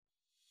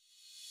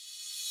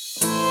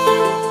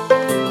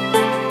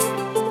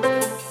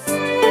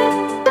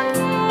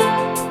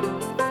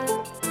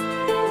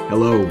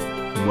Hello,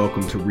 and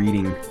welcome to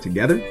Reading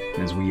Together,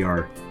 as we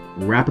are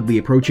rapidly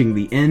approaching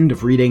the end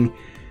of reading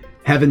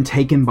Heaven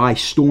Taken by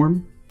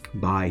Storm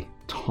by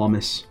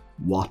Thomas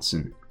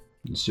Watson.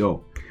 And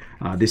so,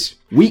 this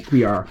week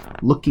we are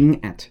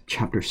looking at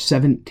chapter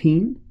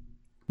 17,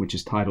 which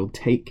is titled,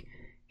 Take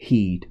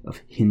Heed of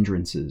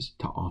Hindrances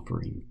to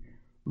Offering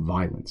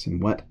Violence.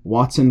 And what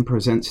Watson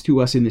presents to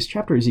us in this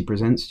chapter is he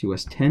presents to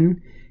us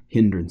 10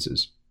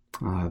 hindrances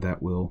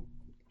that will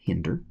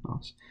hinder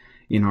us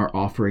in our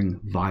offering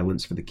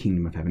violence for the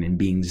kingdom of heaven and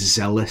being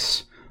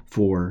zealous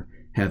for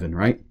heaven,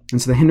 right? And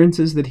so the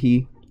hindrances that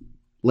he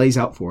lays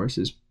out for us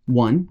is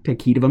 1,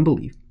 take heed of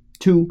unbelief.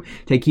 2,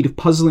 take heed of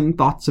puzzling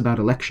thoughts about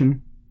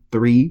election.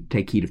 3,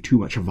 take heed of too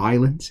much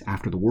violence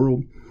after the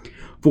world.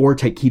 4,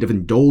 take heed of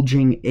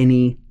indulging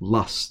any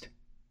lust.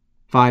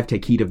 5,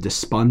 take heed of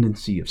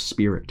despondency of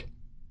spirit.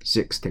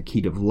 6, take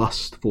heed of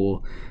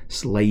lustful,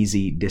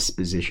 lazy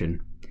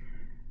disposition.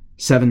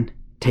 7,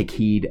 take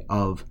heed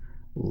of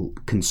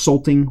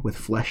consulting with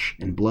flesh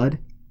and blood.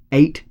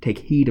 8, take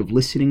heed of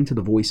listening to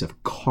the voice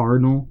of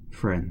carnal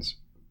friends.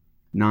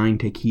 9,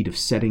 take heed of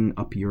setting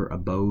up your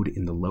abode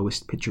in the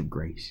lowest pitch of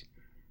grace.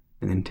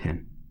 And then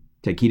 10,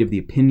 take heed of the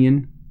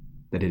opinion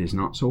that it is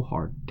not so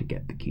hard to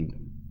get the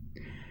kingdom.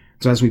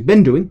 So as we've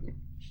been doing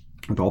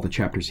with all the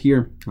chapters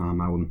here,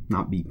 I will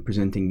not be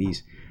presenting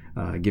these,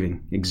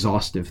 giving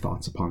exhaustive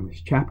thoughts upon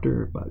this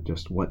chapter, but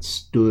just what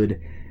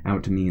stood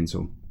out to me. And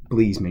so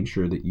please make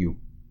sure that you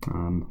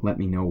let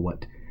me know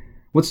what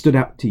stood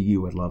out to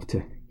you. I'd love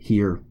to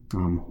hear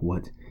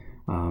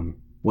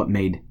what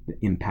made the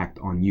impact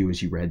on you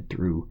as you read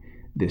through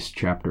this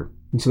chapter.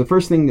 And so the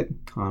first thing that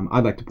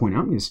I'd like to point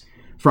out is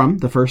from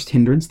the first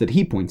hindrance that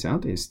he points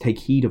out is take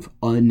heed of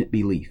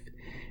unbelief.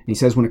 And he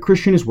says, when a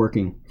Christian is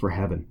working for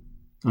heaven,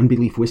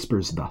 unbelief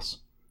whispers thus,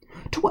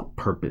 to what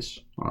purpose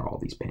are all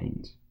these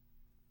pains?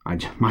 I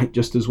might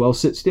just as well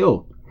sit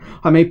still.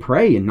 I may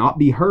pray and not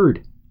be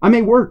heard. I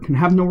may work and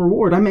have no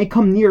reward. I may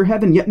come near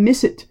heaven, yet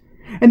miss it.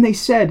 And they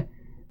said,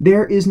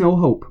 there is no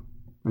hope.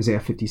 Isaiah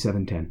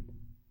 57:10.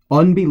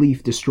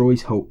 Unbelief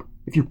destroys hope.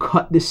 If you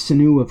cut this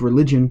sinew of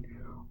religion,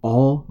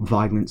 all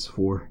violence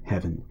for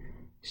heaven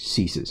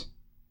ceases.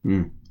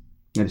 That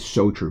is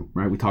so true,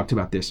 right? We talked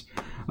about this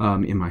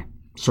in my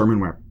sermon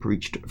where I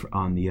preached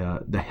on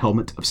the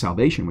helmet of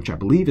salvation, which I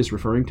believe is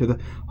referring to the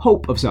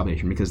hope of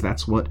salvation, because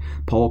that's what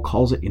Paul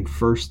calls it in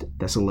 1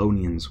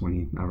 Thessalonians when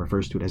he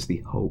refers to it as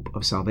the hope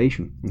of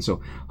salvation. And so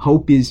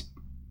hope is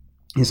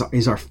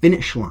our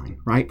finish line,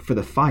 right, for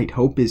the fight.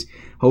 Hope is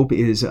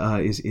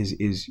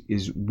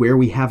where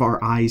we have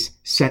our eyes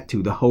set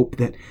to, the hope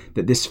that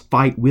this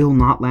fight will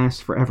not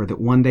last forever,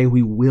 that one day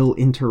we will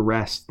enter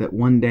rest, that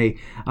one day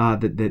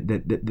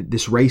that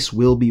this race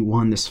will be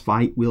won, this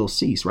fight will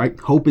cease, right?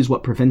 Hope is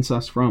what prevents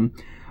us from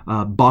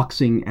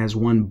boxing as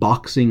one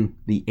boxing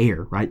the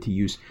air, right, to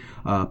use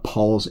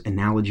Paul's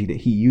analogy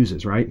that he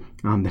uses, right,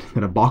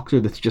 that a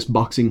boxer that's just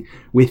boxing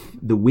with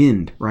the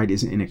wind, right,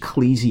 is an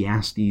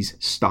Ecclesiastes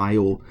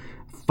style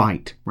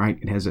fight, right?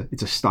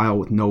 It's a style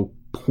with no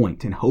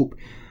point. And hope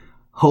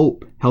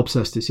helps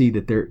us to see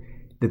that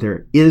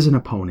there is an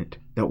opponent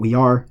that we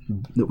are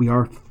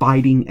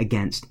fighting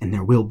against, and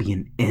there will be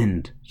an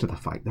end to the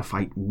fight. The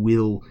fight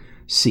will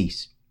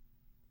cease.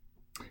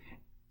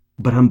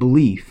 But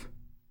unbelief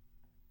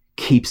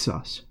keeps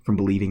us from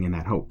believing in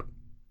that hope.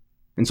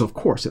 And so, of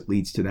course, it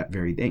leads to that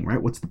very thing,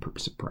 right? What's the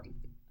purpose of praying?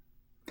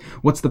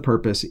 What's the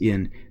purpose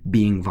in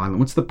being violent?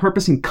 What's the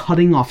purpose in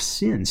cutting off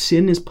sin?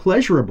 Sin is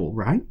pleasurable,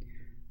 right?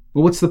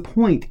 Well, what's the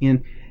point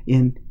in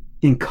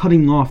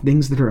cutting off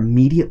things that are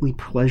immediately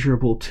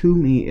pleasurable to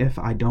me if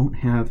I don't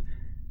have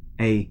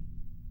an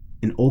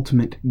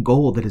ultimate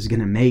goal that is going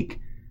to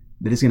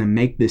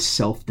make this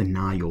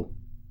self-denial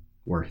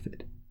worth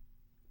it?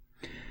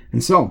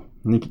 And so,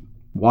 I think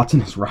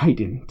Watson is right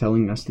in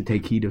telling us to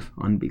take heed of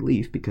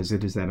unbelief, because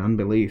it is that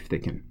unbelief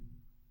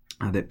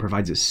that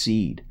provides a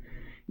seed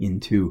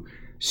into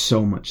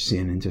so much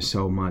sin, into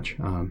so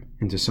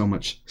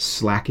much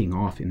slacking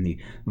off in the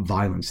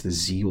violence, the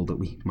zeal that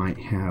we might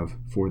have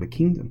for the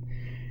kingdom.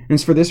 And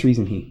it's for this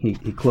reason he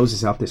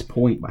closes out this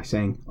point by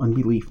saying,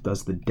 unbelief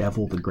does the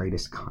devil the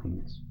greatest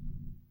kindness.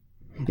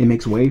 It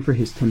makes way for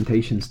his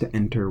temptations to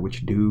enter,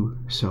 which do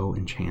so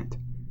enchant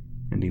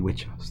and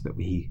bewitch us that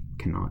we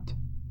cannot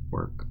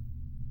work.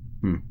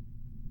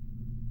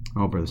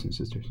 Oh, brothers and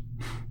sisters,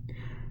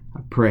 I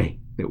pray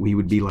that we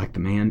would be like the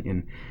man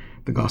in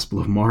the Gospel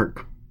of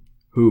Mark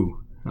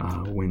who,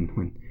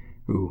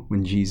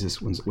 when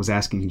Jesus was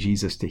asking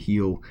Jesus to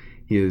heal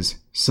his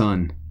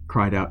son,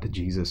 cried out to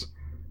Jesus,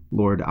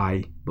 Lord,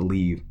 I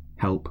believe,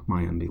 help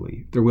my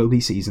unbelief. There will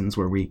be seasons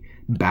where we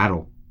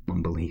battle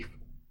unbelief.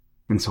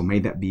 And so may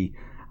that be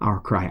our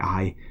cry.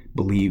 I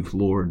believe,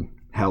 Lord,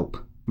 help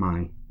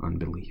my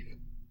unbelief.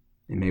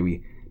 And may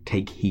we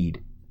take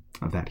heed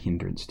of that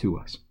hindrance to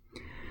us.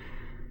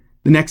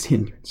 The next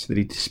hindrance that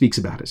he speaks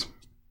about is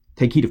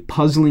take heed of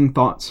puzzling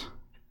thoughts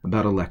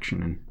about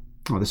election.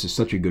 And this is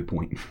such a good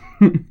point,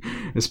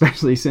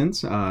 especially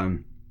since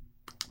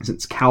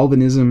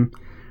Calvinism,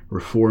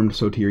 Reformed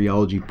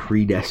soteriology,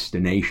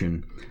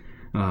 predestination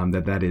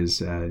that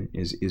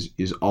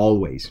is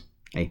always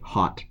a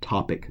hot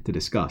topic to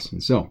discuss.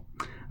 And so,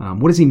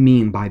 what does he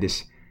mean by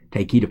this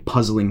take heed of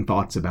puzzling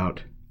thoughts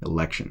about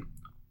election?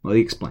 Well,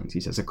 he explains.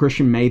 He says, a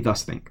Christian may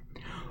thus think,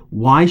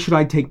 why should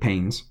I take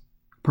pains?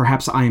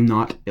 Perhaps I am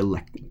not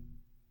elected.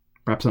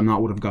 Perhaps I'm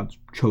not one of God's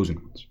chosen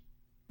ones.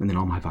 And then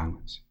all my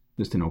violence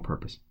is to no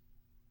purpose.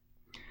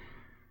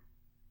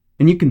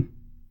 And you can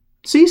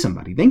see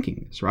somebody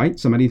thinking this, right?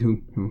 Somebody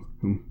who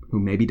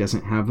maybe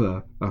doesn't have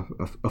a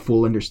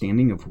full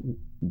understanding of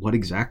what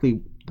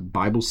exactly the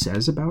Bible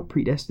says about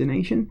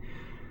predestination,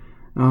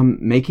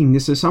 making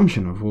this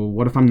assumption of, well,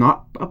 what if I'm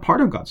not a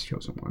part of God's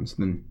chosen ones?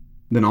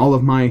 Then all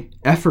of my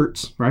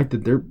efforts, right,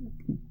 that they're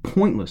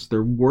pointless,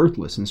 they're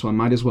worthless, and so I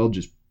might as well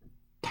just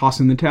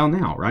toss in the towel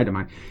now, right? If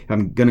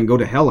I'm going to go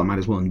to hell, I might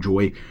as well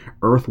enjoy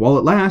earth while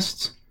it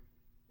lasts.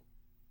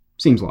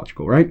 Seems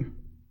logical, right?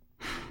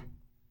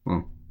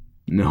 Well,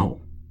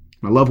 no.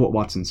 I love what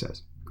Watson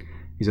says.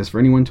 He says, for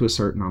anyone to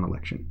assert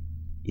non-election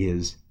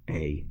is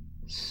a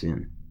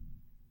sin.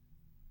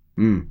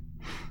 One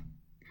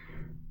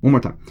more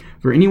time.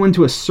 For anyone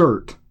to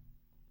assert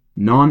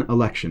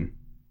non-election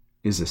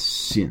is a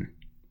sin.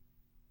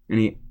 And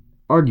he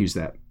argues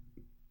that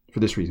for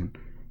this reason.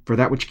 For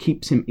that which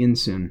keeps him in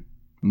sin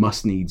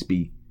must needs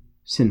be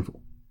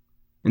sinful.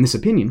 And this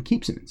opinion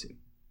keeps him in sin.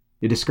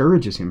 It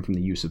discourages him from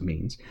the use of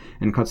means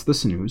and cuts the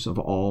sinews of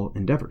all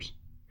endeavors.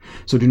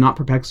 So do not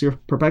perplex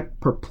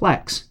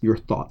your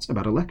thoughts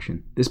about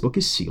election. This book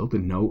is sealed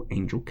and no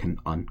angel can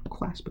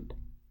unclasp it.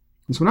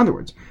 And so in other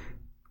words,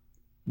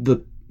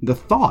 the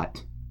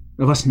thought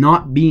of us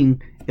not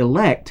being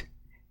elect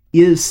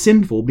is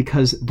sinful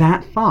because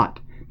that thought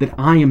that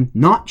I am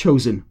not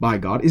chosen by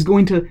God is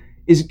going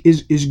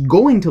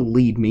to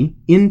lead me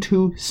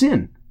into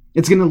sin.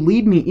 It's going to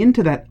lead me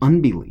into that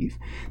unbelief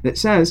that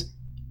says,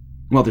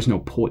 well, there's no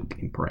point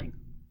in praying.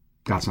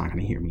 God's not going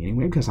to hear me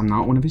anyway because I'm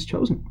not one of his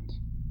chosen ones.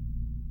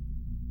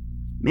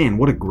 Man,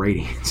 what a great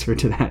answer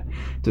to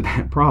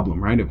that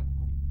problem, right?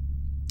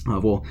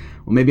 Well,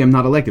 maybe I'm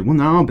not elected. Well,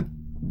 no, but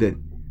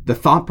the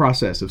thought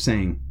process of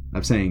saying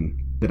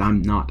that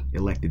I'm not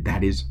elected,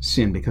 that is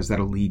sin, because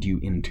that'll lead you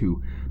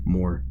into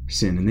more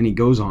sin. And then he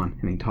goes on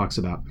and he talks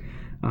about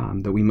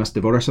that we must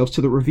devote ourselves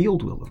to the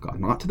revealed will of God,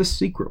 not to the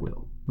secret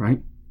will,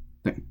 right?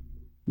 That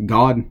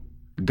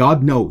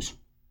God knows.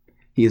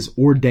 He has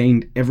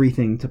ordained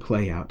everything to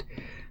play out.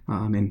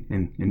 And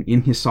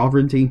in his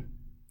sovereignty,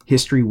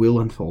 history will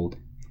unfold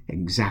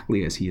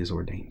exactly as he has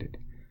ordained it.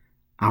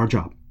 Our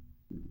job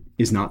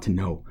is not to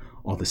know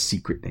all the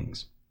secret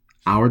things.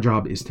 Our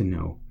job is to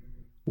know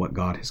what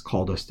God has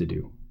called us to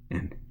do.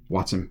 And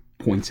Watson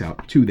points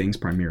out two things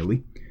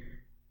primarily.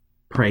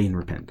 Pray and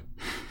repent.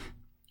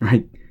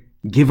 Right?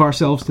 Give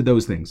ourselves to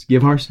those things.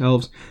 Give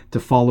ourselves to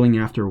following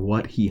after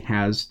what he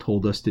has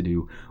told us to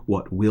do.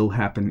 What will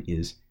happen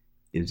is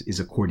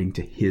according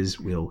to his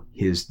will,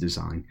 his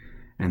design.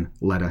 And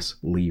let us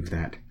leave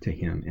that to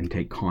him and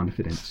take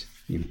confidence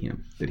in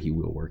him that he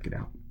will work it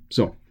out.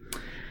 So,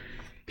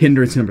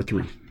 hindrance number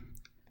 3.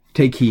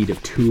 Take heed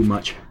of too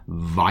much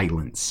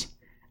violence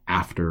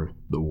after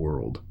the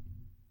world.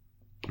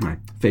 My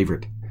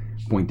favorite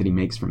point that he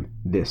makes from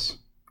this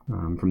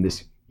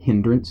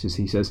hindrance is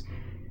he says,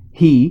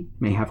 he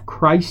may have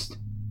Christ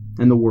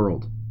and the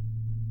world,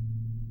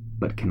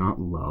 but cannot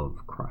love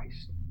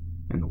Christ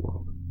and the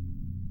world.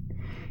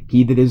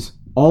 He that is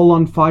all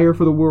on fire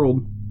for the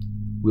world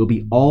will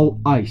be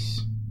all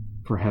ice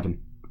for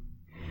heaven.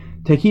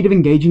 Take heed of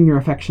engaging your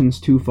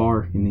affections too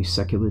far in these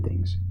secular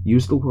things.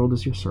 Use the world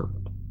as your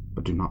servant,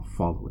 but do not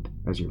follow it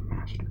as your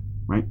master.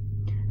 Right?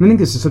 And I think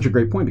this is such a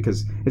great point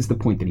because it's the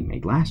point that he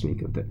made last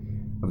week of the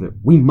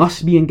we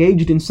must be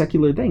engaged in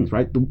secular things,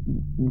 right?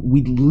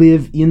 We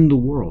live in the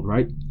world,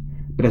 right?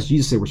 But as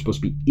Jesus said, we're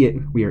supposed to be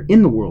we are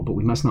in the world, but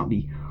we must not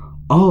be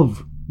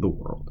of the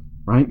world,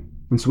 right?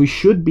 And so we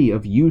should be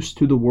of use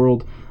to the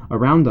world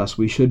around us.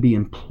 We should be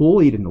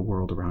employed in the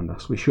world around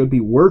us. We should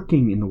be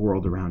working in the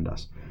world around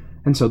us.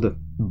 And so the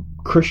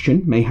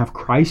Christian may have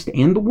Christ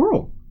and the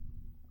world,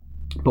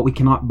 but we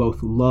cannot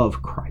both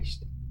love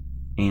Christ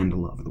and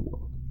love the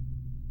world.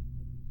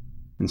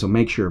 And so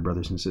make sure,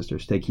 brothers and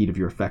sisters, take heed of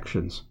your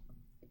affections.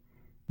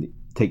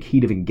 Take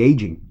heed of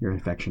engaging your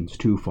affections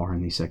too far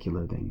in these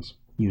secular things.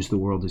 Use the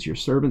world as your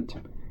servant,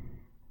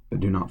 but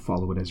do not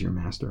follow it as your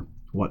master.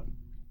 What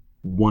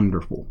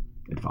wonderful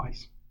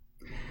advice.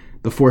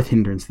 The 4th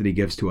hindrance that he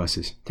gives to us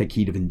is take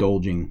heed of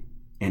indulging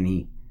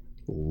any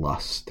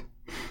lust.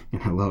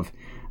 And I love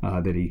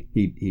that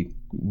he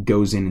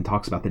goes in and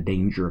talks about the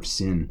danger of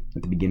sin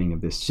at the beginning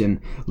of this.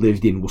 Sin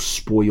lived in will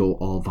spoil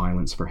all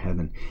violence for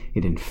heaven.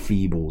 It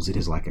enfeebles. It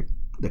is like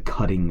the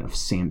cutting of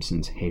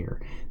Samson's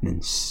hair. And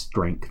then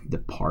strength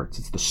departs.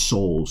 It's the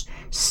soul's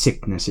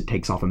sickness. It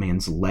takes off a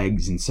man's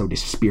legs and so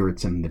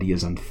dispirits him that he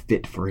is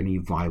unfit for any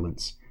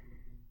violence.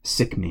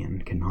 Sick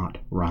man cannot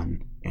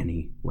run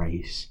any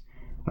race.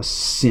 A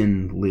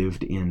sin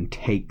lived in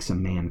takes a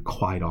man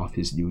quite off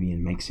his duty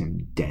and makes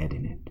him dead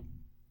in it.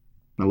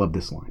 I love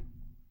this line.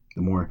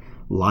 The more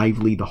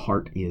lively the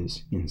heart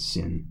is in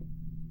sin,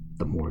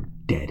 the more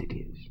dead it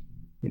is.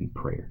 in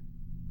prayer.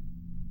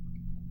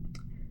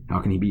 How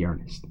can he be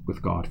earnest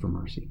with God for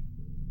mercy,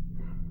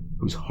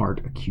 whose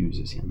heart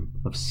accuses him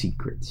of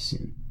secret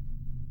sin?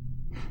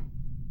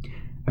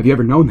 Have you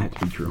ever known that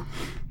to be true?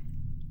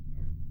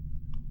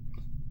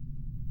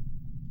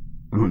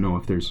 I don't know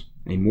if there's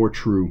a more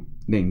true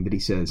thing that he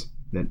says,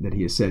 that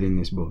he has said in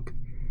this book.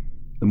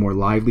 The more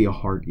lively a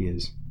heart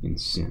is in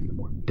sin, the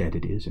more dead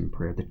it is in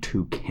prayer. The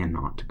two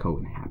cannot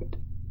co-inhabit.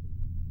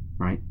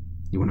 Right?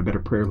 You want a better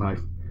prayer life?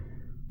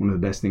 One of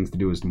the best things to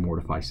do is to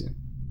mortify sin,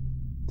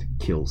 to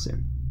kill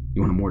sin.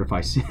 You want to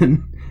mortify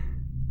sin?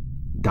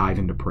 Dive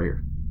into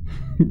prayer.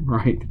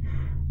 Right?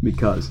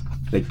 Because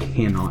they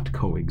cannot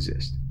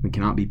coexist. We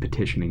cannot be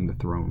petitioning the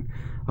throne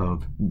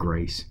of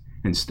grace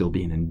and still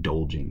being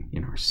indulging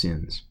in our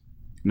sins.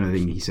 Another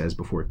thing he says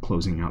before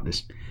closing out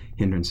this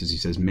hindrances, he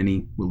says,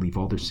 many will leave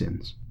all their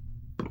sins,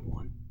 but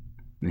one.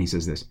 And he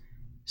says this,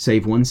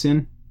 save one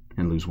sin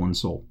and lose one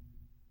soul.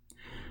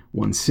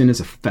 One sin is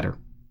a fetter.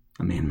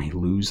 A man may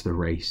lose the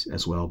race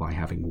as well by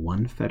having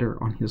one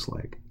fetter on his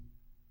leg,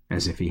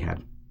 as if he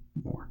had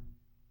more.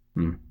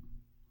 And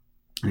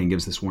he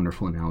gives this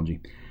wonderful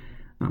analogy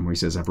where he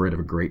says, I've read of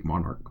a great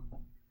monarch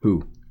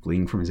who,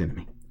 fleeing from his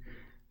enemy,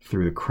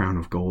 threw the crown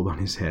of gold on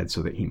his head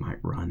so that he might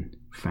run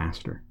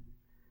faster.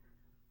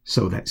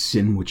 So that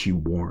sin which you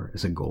wore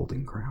as a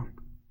golden crown,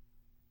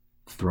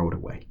 throw it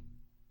away,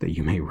 that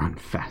you may run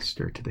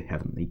faster to the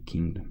heavenly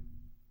kingdom.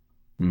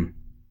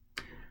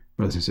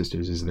 Brothers and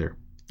sisters, is there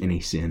any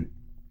sin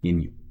in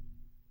you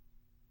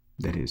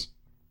that is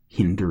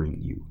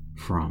hindering you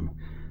from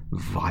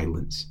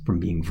violence, from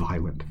being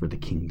violent for the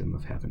kingdom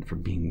of heaven,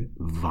 from being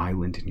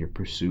violent in your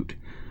pursuit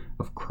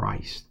of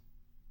Christ?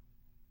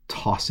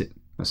 Toss it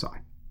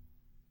aside.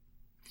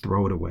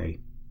 Throw it away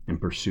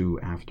and pursue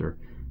after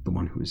the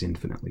one who is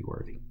infinitely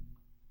worthy.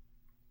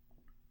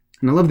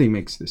 And I love that he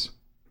makes this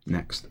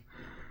next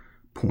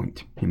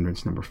point,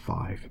 hindrance number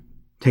 5.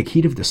 Take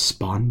heed of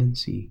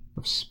despondency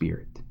of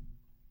spirit.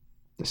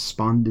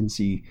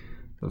 Despondency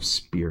of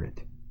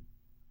spirit.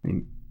 And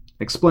he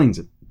explains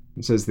it.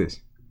 He says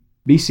this,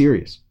 be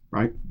serious,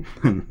 right?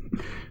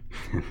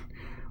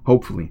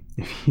 Hopefully,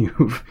 if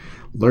you've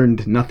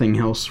learned nothing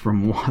else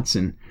from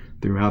Watson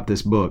throughout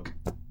this book,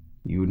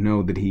 you would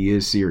know that he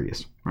is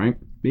serious, right?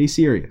 Be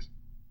serious,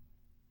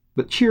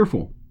 but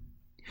cheerful.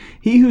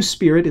 He whose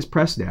spirit is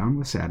pressed down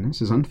with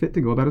sadness is unfit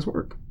to go about his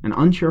work. An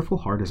uncheerful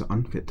heart is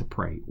unfit to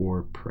pray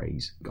or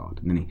praise God.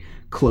 And then he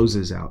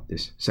closes out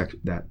this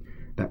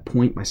that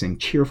point by saying,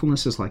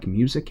 cheerfulness is like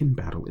music in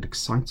battle. It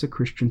excites a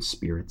Christian's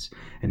spirits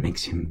and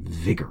makes him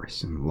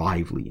vigorous and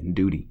lively in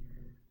duty.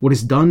 What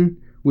is done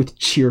with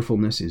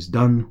cheerfulness is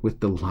done with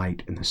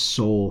delight, and the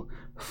soul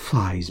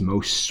flies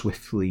most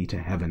swiftly to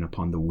heaven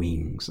upon the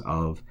wings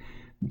of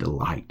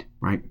delight.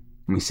 Right?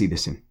 And we see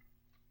this in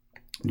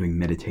doing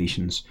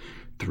meditations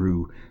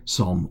through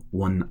Psalm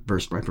 1,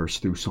 verse by verse,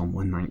 through Psalm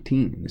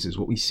 119. And this is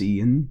what we see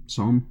in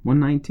Psalm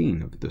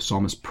 119, of the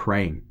psalmist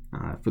praying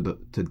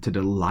to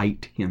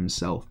delight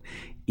himself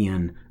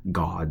in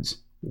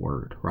God's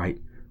word, right?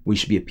 We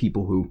should be a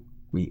people who,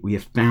 we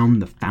have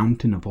found the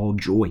fountain of all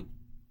joy.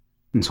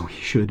 And so we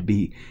should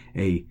be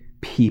a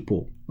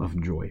people of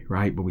joy,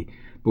 right? But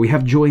we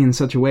have joy in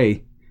such a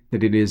way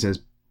that it is, as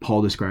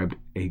Paul described,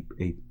 a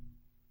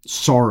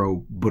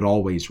sorrow but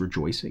always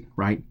rejoicing,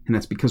 right? And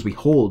that's because we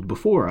hold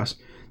before us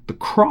the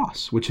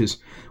cross, which is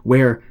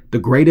where the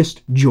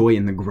greatest joy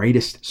and the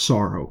greatest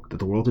sorrow that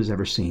the world has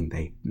ever seen,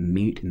 they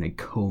meet and they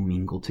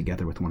commingle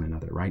together with one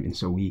another, right? And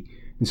so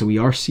we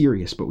are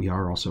serious, but we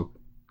are also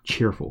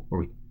cheerful, or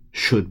we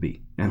should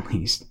be, at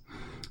least.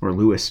 Or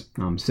Lewis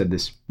said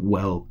this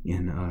well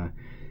in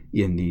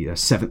the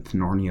seventh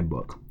Narnia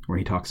book, where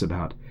he talks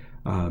about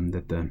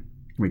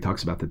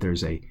that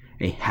there's a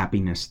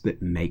happiness that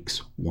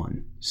makes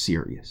one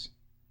serious,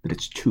 that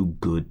it's too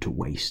good to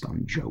waste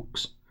on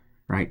jokes,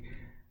 right?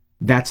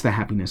 That's the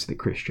happiness that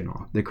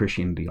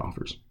Christianity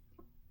offers.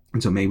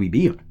 And so may we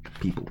be a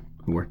people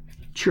who are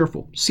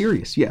cheerful,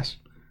 serious, yes,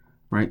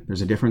 right?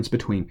 There's a difference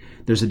between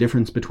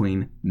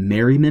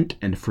merriment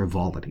and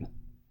frivolity.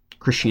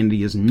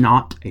 Christianity is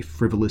not a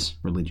frivolous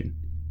religion.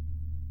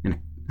 And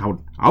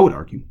I would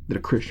argue that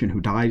a Christian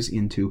who dives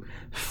into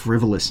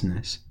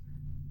frivolousness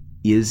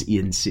is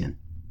in sin.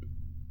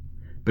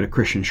 But a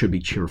Christian should be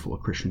cheerful. A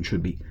Christian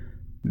should be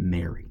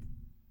merry,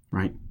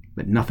 right?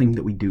 But nothing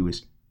that we do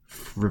is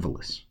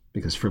frivolous,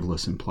 because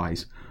frivolous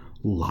implies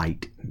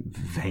light and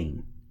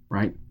vain,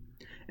 right?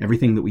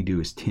 Everything that we do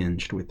is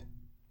tinged with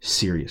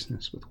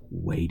seriousness, with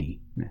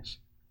weightiness.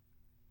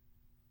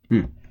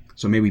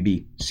 So may we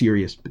be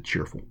serious but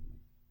cheerful.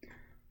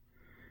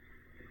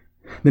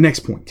 The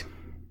next point,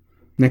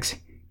 next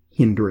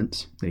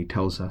hindrance that he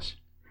tells us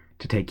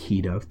to take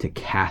heed of, to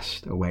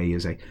cast away,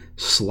 is a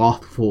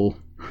slothful,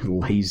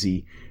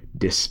 lazy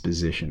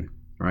disposition,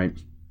 right?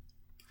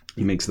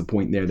 He makes the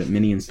point there that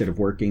many, instead of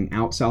working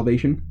out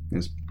salvation,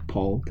 as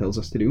Paul tells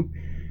us to do,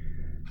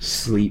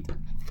 sleep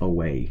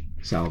away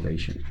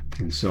salvation.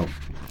 And so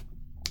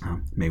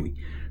may we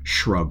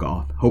shrug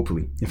off.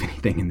 Hopefully, if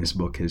anything in this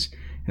book has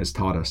has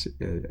taught us,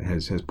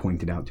 has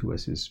pointed out to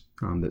us, is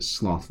that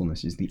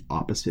slothfulness is the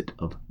opposite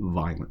of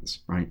violence,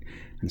 right?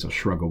 And so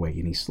shrug away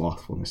any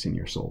slothfulness in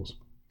your souls.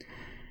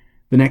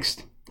 The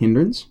next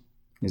hindrance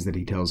is that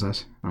he tells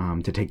us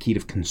to take heed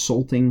of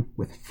consulting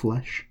with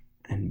flesh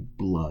and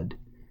blood.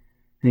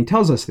 And he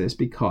tells us this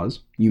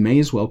because you may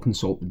as well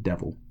consult the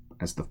devil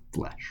as the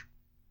flesh.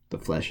 The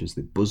flesh is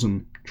the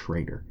bosom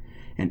traitor.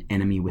 An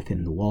enemy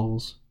within the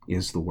walls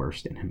is the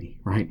worst enemy,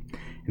 right?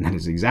 And that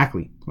is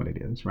exactly what it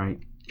is, right?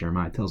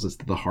 Jeremiah tells us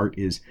that the heart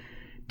is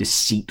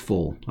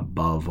deceitful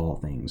above all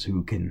things.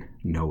 Who can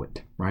know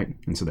it, right?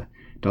 And so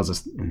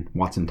and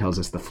Watson tells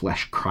us the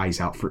flesh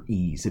cries out for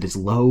ease. It is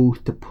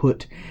loath to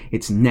put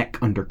its neck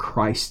under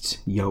Christ's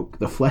yoke.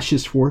 The flesh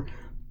is for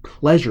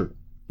pleasure,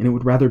 and it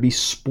would rather be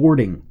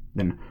sporting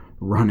than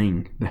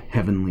running the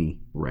heavenly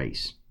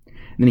race.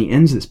 And then he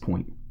ends this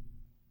point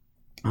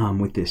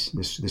with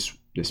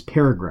this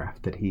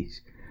paragraph that he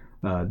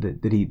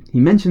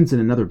mentions in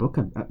another book.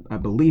 I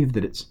believe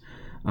that it's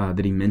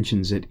that he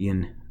mentions it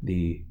in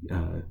the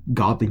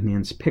Godly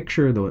Man's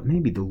Picture, though it may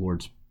be the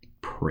Lord's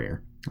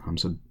Prayer.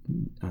 So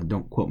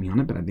don't quote me on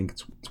it, but I think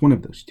it's one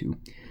of those two,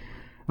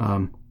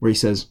 where he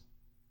says,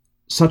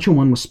 "Such a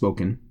one was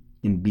spoken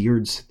in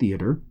Beard's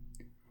theater,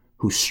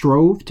 who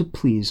strove to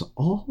please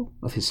all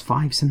of his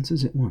five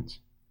senses at once.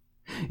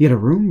 He had a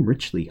room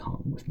richly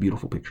hung with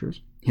beautiful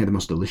pictures. He had the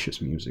most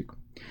delicious music.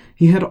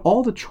 He had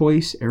all the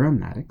choice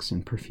aromatics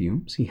and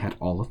perfumes. He had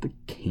all of the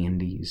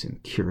candies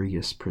and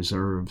curious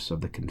preserves of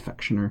the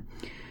confectioner.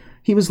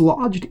 He was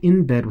lodged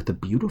in bed with a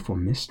beautiful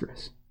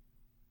mistress.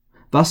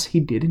 Thus he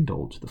did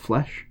indulge the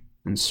flesh,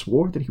 and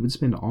swore that he would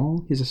spend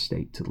all his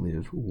estate to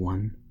live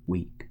 1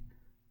 week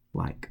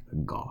like a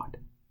god,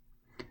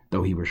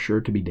 though he were sure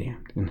to be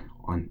damned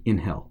in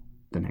hell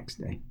the next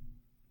day."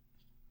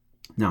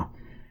 Now,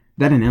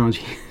 that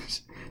analogy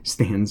is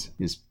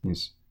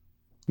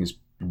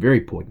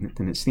very poignant,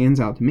 and it stands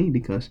out to me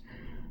because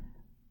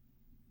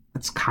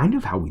that's kind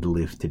of how we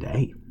live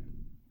today,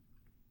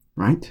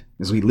 right?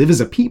 As we live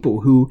as a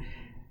people who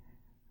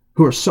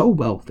are so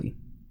wealthy,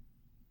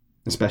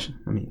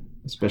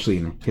 especially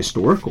in a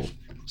historical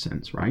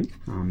sense, right?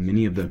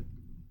 Many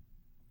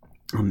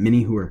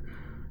who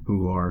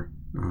are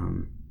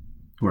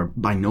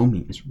by no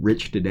means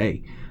rich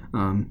today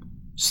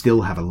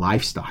still have a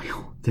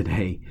lifestyle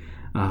today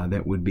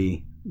that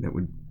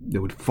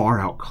would far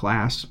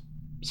outclass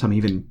some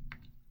even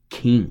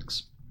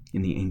kings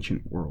in the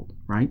ancient world,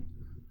 right?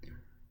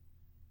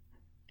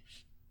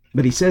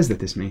 But he says that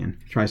this man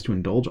tries to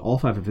indulge all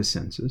five of his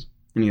senses,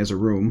 and he has a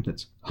room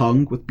that's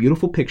hung with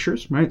beautiful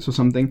pictures, right? So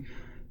something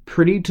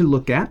pretty to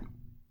look at,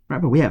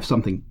 right? But we have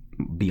something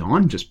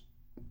beyond just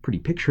pretty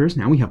pictures.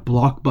 Now we have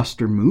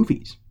blockbuster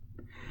movies,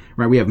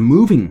 right? We have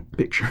moving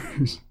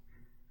pictures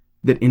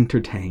that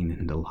entertain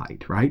and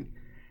delight, right?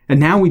 And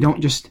now we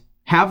don't just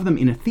have them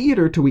in a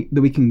theater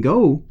that we can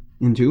go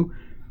into.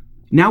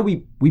 Now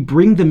we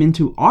bring them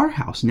into our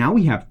house. Now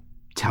we have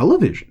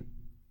television,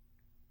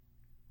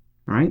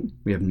 right?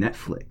 We have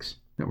Netflix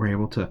that we're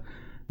able to,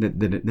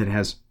 that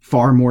has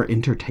far more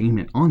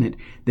entertainment on it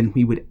than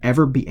we would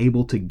ever be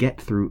able to get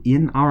through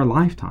in our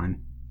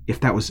lifetime if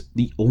that was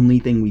the only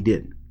thing we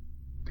did.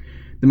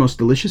 The most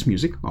delicious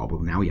music, well,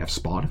 now we have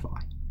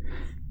Spotify,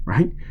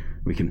 right?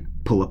 We can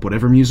pull up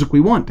whatever music we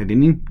want at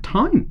any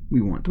time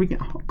we want. We can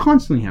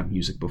constantly have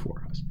music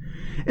before us.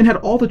 And had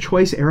all the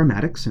choice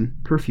aromatics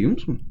and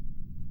perfumes.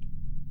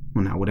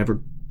 Well, now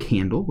whatever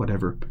candle,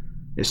 whatever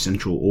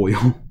essential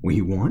oil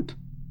we want,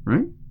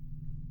 right?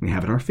 We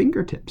have at our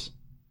fingertips.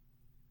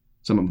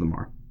 Some of them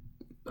are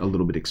a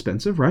little bit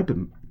expensive, right? But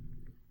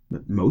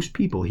most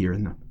people here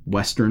in the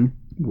Western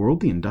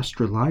world, the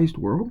industrialized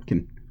world,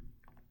 can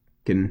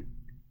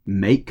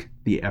make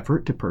the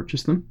effort to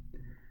purchase them.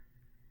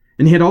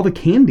 And he had all the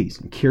candies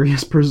and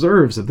curious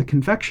preserves of the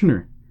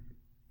confectioner.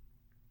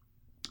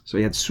 So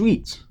he had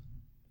sweets,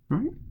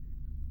 right?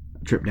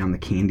 A trip down the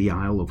candy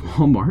aisle of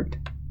Walmart.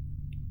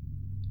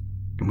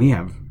 And we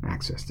have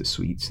access to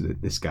sweets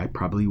that this guy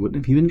probably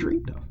wouldn't have even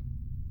dreamed of.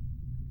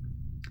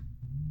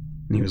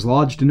 And he was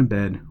lodged in a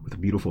bed with a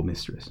beautiful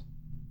mistress.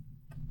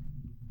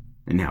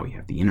 And now we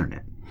have the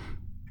internet,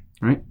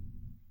 right?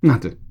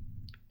 Not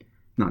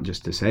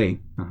just to say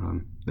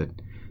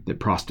that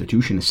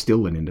prostitution is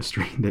still an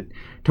industry that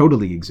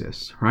totally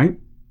exists, right?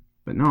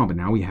 But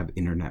now we have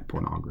internet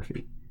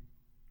pornography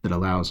that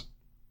allows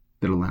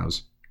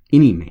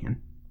any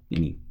man,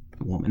 any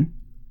woman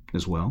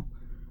as well,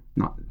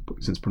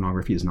 since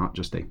pornography is not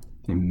just a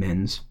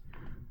men's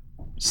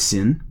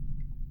sin,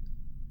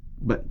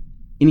 but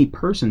any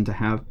person to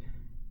have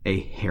a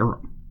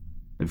harem,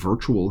 a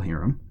virtual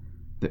harem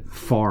that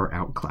far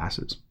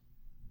outclasses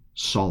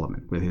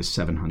Solomon with his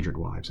 700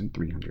 wives and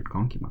 300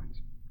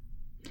 concubines.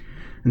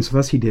 And so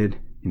thus he did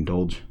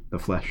indulge the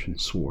flesh and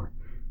swore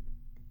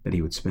that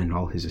he would spend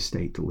all his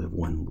estate to live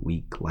 1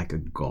 week like a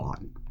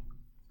god,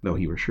 though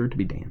he were sure to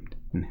be damned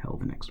in hell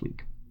the next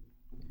week.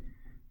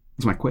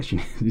 So my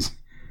question is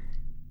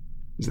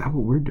that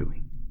what we're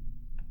doing?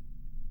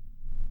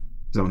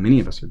 Is that what many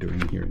of us are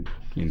doing here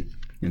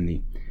in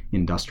the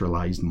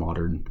industrialized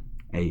modern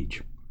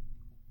age,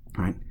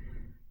 right?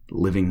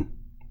 Living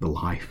the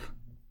life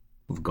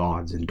of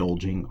God's,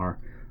 indulging our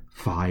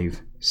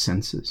five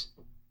senses.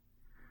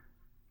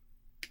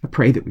 I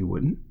pray that we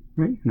wouldn't,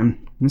 right?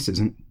 And this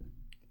isn't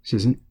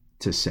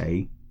to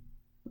say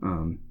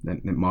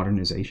that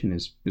modernization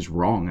is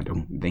wrong. I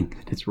don't think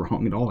that it's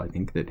wrong at all. I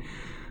think that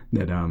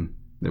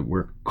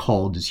we're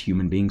called as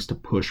human beings to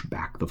push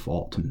back the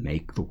fall, to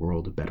make the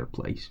world a better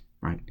place,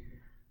 right?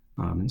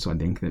 And so I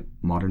think that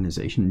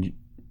modernization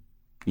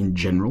in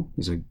general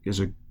is a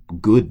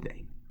good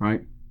thing,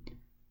 right?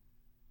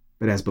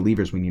 But as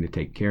believers, we need to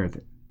take care of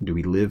it. Do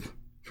we live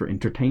for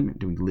entertainment?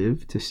 Do we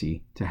live to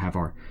have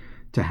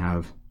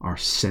our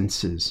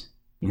senses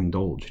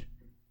indulged?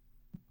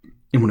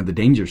 And one of the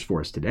dangers for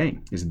us today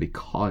is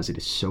because it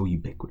is so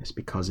ubiquitous,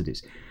 because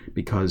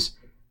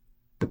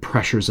the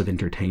pressures of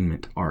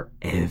entertainment are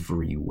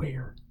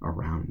everywhere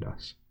around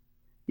us.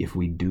 If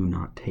we do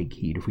not take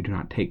heed, if we do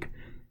not take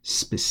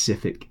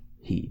specific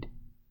heed,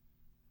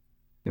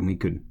 then we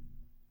could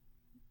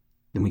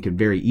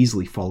very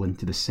easily fall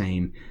into the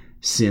same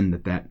sin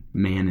that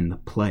man in the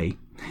play,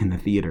 in the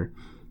theater,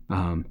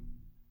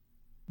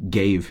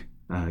 gave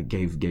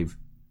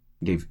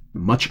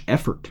much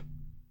effort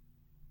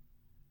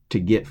to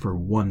get for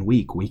 1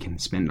 week. We can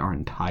spend our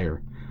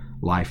entire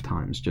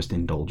lifetimes just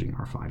indulging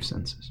our five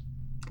senses,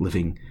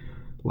 living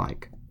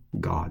like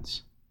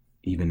gods,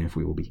 even if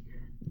we will be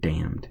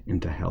damned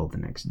into hell the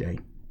next day.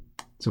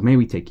 So may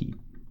we take heed.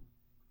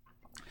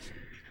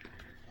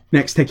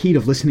 Next, take heed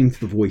of listening to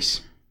the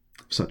voice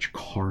of such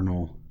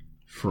carnal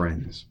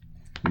friends.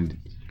 And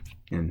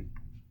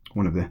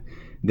one of the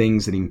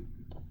things that he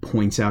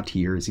points out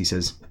here is he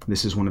says,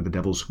 this is one of the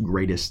devil's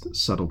greatest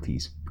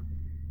subtleties,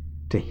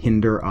 to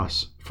hinder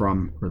us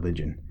from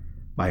religion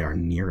by our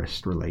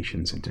nearest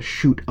relations and to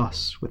shoot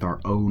us with our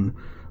own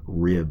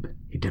rib.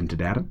 He tempted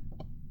Adam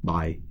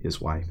by his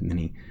wife, and then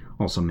he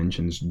also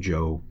mentions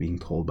Job being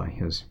told by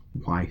his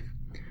wife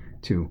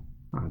to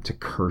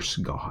curse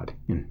God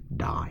and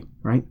die,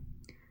 right?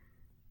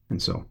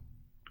 And so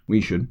we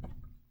should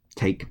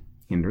take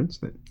hindrance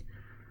that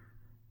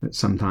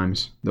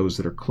sometimes those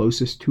that are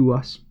closest to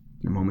us,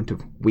 in a moment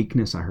of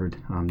weakness, I heard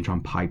John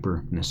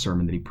Piper in a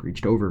sermon that he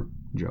preached over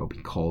Job,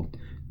 he called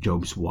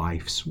Job's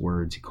wife's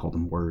words, he called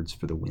them words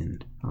for the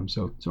wind.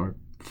 So our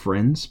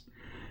friends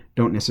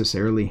don't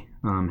necessarily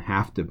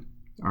have to,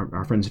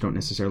 our friends don't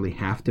necessarily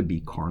have to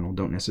be carnal,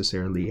 don't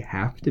necessarily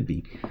have to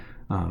be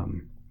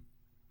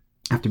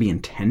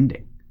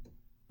intending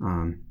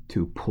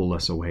to pull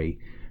us away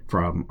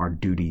from our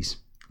duties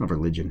of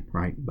religion,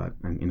 right? But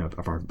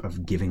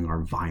of giving our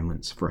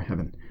violence for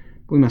heaven.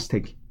 But we must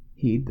take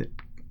heed that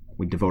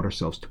we devote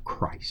ourselves to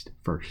Christ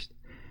first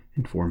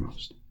and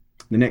foremost.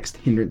 The next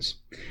hindrance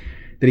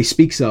that he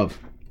speaks of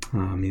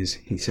is,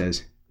 he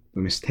says,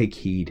 we must take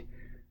heed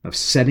of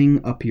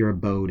setting up your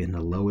abode in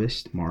the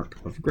lowest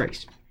mark of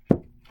grace,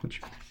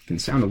 which can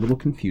sound a little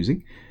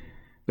confusing,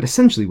 but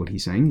essentially what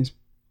he's saying is,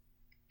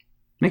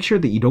 make sure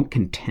that you don't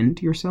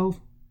content yourself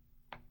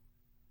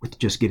with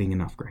just getting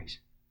enough grace.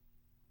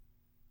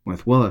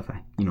 If I'm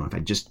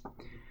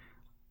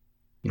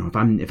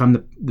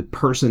the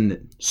person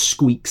that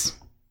squeaks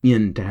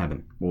into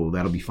heaven, well,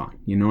 that'll be fine.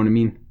 You know what I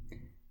mean?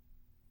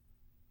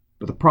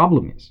 But the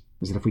problem is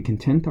that if we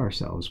content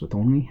ourselves with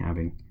only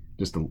having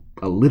just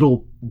a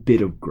little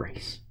bit of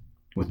grace,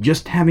 with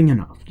just having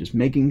enough, just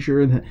making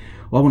sure that,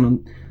 well,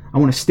 I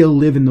want to still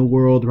live in the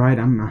world, right?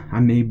 I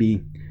may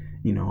be,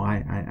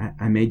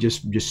 I may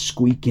just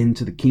squeak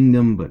into the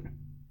kingdom, but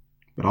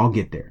I'll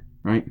get there,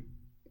 right?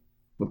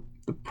 Well,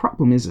 the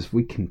problem is if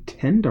we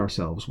content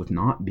ourselves with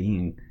not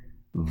being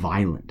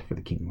violent for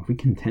the kingdom, if we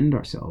content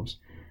ourselves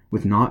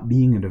with not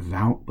being a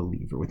devout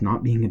believer, with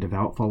not being a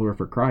devout follower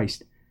for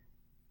Christ,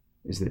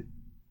 is that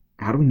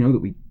how do we know that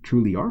we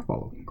truly are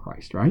following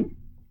Christ, right?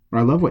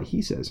 I love what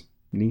he says.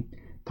 And he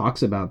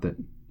talks about that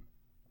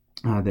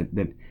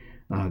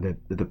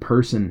the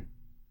person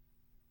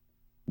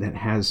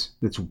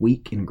that's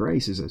weak in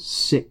grace is a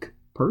sick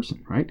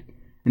person, right?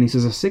 And he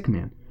says a sick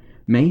man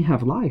may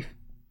have life,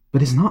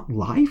 but is not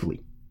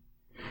lively.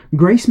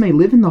 Grace may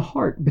live in the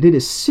heart, but it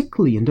is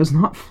sickly and does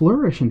not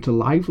flourish into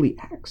lively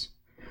acts.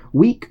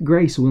 Weak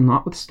grace will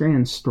not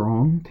withstand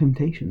strong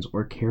temptations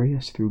or carry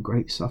us through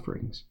great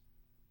sufferings.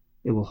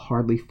 It will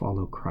hardly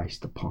follow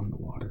Christ upon the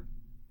water.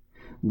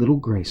 Little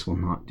grace will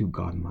not do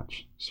God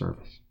much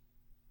service.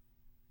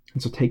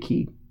 And so take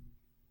heed.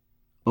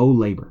 O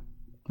labor,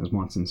 as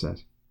Watson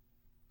says,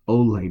 O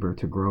labor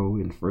to grow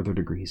in further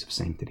degrees of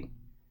sanctity.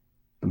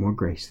 The more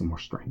grace, the more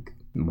strength.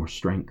 The more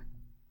strength,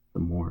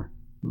 the more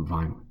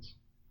violence.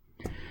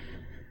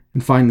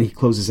 And finally, he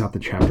closes out the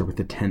chapter with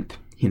the 10th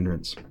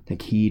hindrance.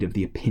 Take heed of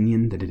the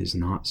opinion that it is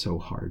not so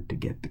hard to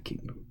get the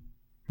kingdom.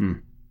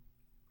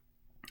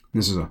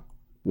 This is a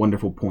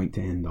wonderful point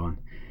to end on,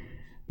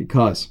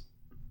 because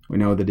we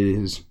know that it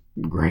is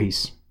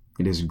grace.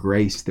 It is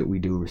grace that we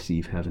do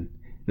receive heaven.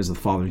 It is the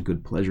Father's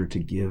good pleasure to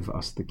give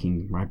us the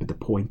kingdom, right? But the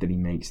point that he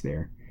makes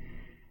there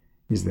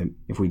is that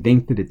if we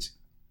think that it's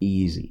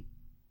easy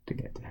to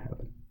get to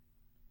heaven,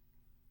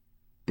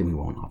 then we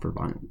won't offer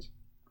violence.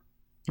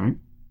 right?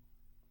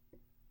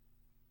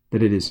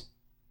 That it is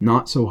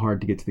not so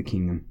hard to get to the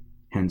kingdom,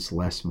 hence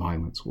less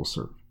violence will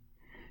serve.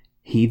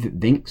 He that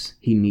thinks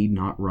he need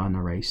not run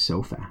a race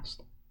so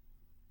fast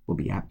will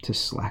be apt to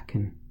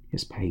slacken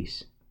his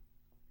pace.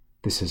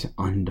 This has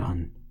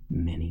undone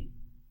many.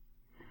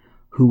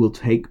 Who will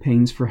take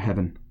pains for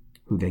heaven,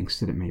 who thinks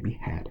that it may be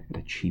had at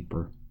a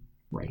cheaper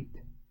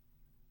rate.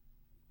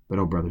 But,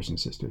 oh, brothers and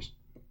sisters,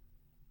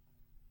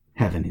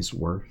 heaven is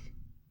worth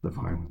the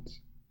violence.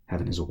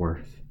 Heaven is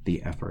worth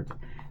the effort.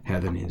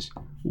 Heaven is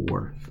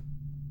worth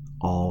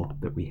all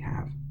that we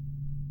have,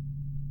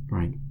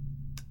 right?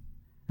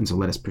 And so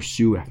let us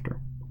pursue after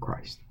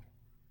Christ.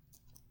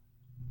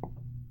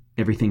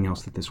 Everything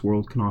else that this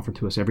world can offer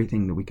to us,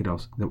 everything that we could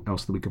else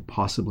that we could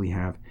possibly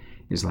have,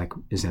 is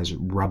as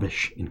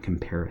rubbish in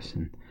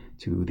comparison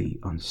to the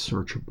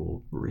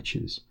unsearchable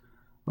riches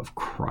of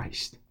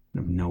Christ,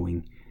 of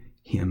knowing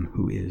Him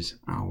who is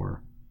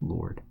our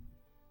Lord.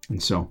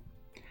 And so,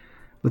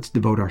 let's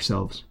devote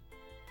ourselves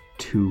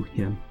to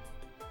Him,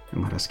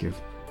 and let us give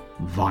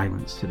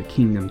violence to the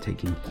kingdom,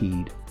 taking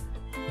heed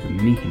of the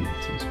many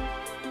hindrances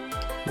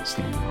that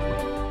stand in our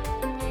way.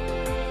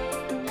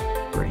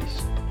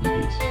 Grace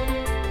and peace.